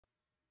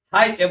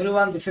Hi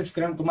everyone, this is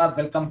Kiran Kumar.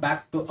 Welcome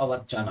back to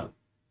our channel.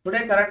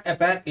 Today current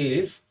affair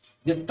is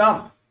the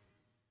term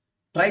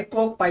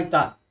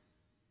Trichophyton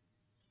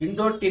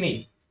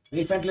indotineae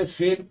recently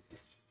seen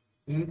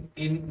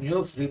in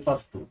news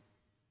refers to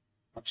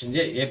option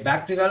A, a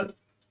bacterial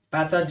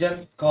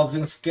pathogen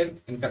causing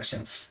skin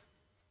infections.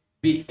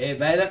 B, a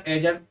viral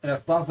agent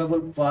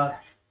responsible for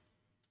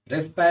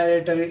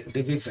respiratory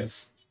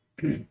diseases.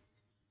 C,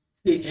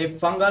 a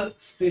fungal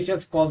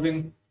species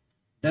causing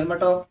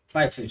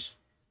dermatophytosis.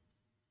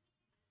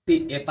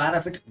 D, a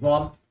parasitic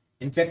worm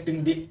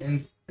infecting the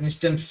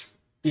intestines.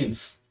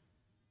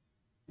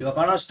 You are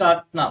gonna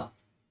start now.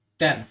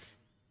 10,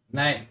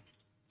 9,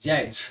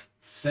 8,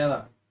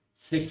 7,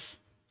 6,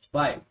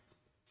 5,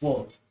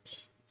 4,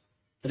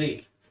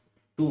 3,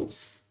 2,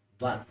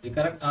 1. The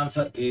correct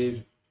answer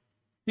is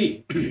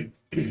C.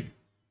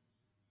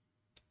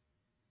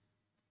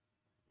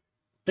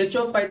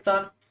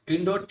 Trichophyton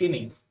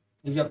indotineae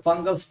is a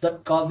fungus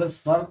that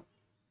causes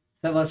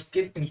several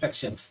skin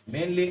infections,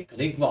 mainly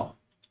ringworm.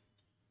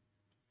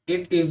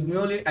 It is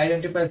newly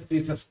identified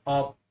species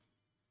of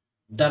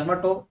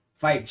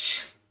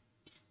dermatophytes.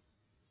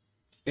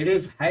 It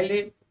is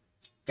highly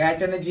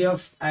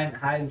contagious and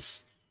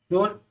has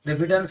shown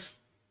resistance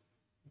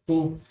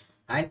to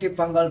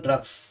antifungal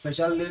drugs,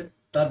 especially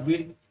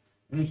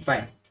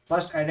terbinafine,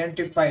 first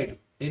identified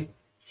in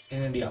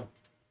India.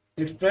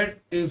 Its spread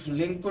is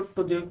linked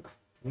to the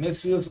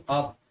misuse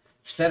of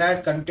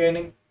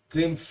steroid-containing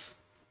creams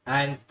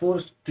and poor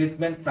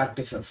treatment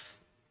practices.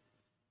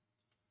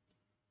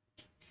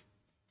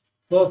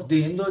 So,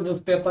 the Hindu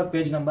newspaper,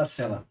 page number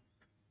 7.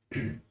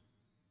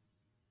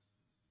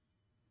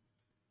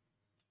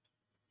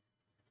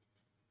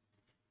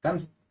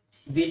 And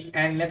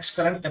next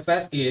current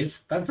affair is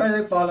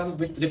consider the following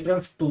with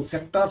reference to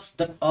sectors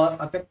that are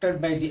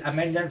affected by the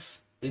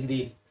amendments in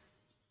the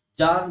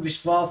Jan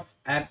Vishwas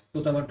Act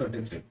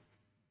 2023.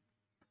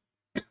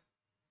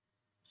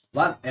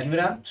 1.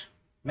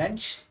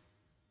 Environment.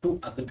 2.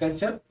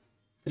 Agriculture.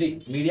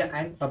 3. Media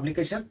and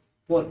publication.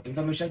 4.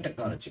 Information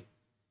technology.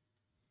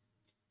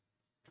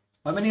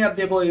 How many of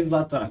the above is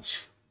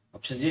correct?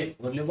 Option A,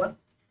 only 1.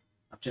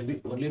 Option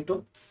B, only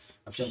 2.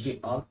 Option C,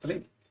 all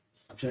 3.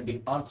 Option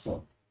D, all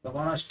 4. We're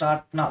going to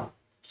start now.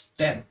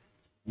 10,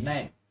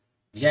 9,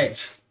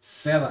 8,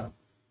 7,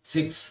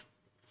 6,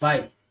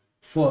 5,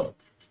 4,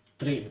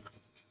 3,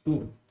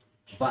 2,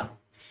 1.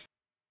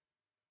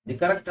 The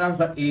correct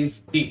answer is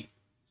D.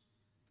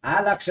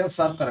 All actions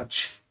are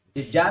correct.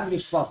 The Jan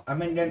Vishwas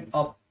Amendment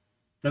of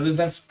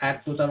Provisions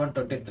Act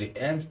 2023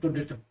 aims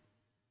to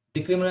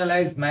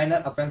decriminalize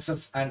minor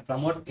offences and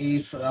promote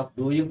ease of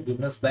doing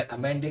business by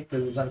amending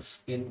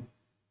provisions in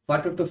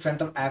 42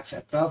 central acts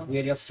across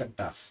various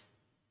sectors.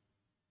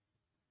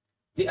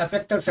 The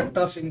affected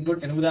sectors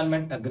include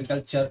environment,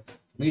 agriculture,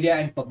 media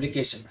and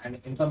publication, and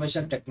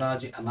information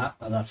technology, among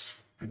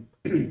others.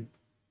 The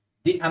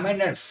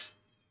amendments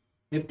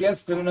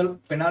replace criminal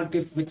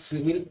penalties with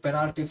civil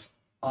penalties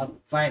or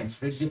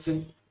fines,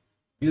 reducing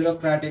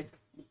bureaucratic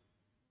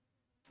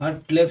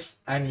hurdles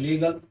and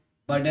legal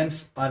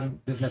burdens on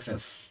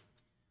businesses.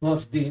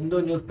 Was the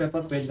Hindu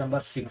newspaper, page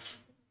number 6.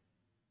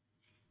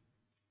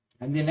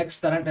 And the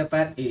next current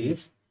affair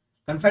is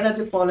consider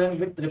the following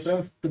with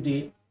reference to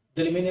the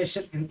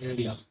delimitation in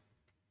India.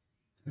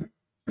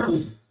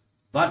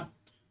 1.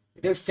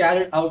 It is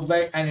carried out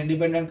by an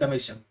independent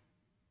commission.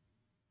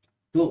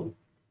 2.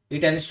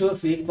 It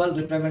ensures equal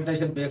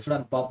representation based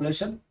on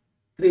population.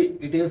 3.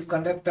 It is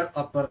conducted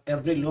after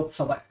every Lok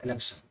Sabha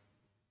election.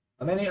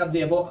 How many of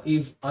the above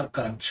are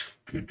correct?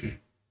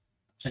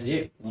 Option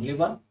A, only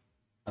 1.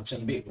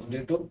 Option B,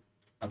 only 2.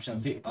 Option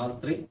C, all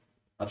 3.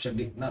 Option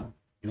D, none.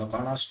 You are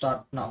gonna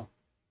start now.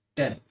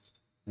 10,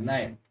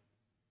 9,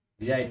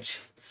 8,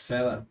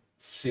 7,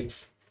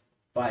 6,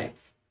 5,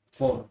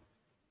 4,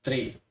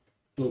 3,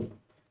 2,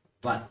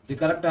 1. The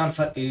correct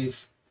answer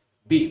is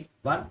B,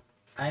 1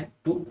 and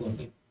 2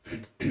 only.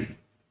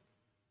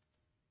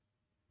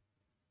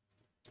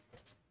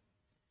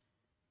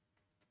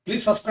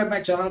 Please subscribe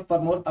my channel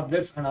for more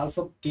updates and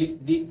also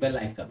click the bell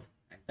icon.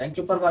 And thank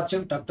you for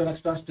watching. Talk to you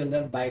next one. Till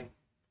then, bye.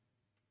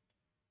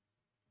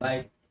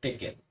 Bye. Take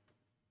care.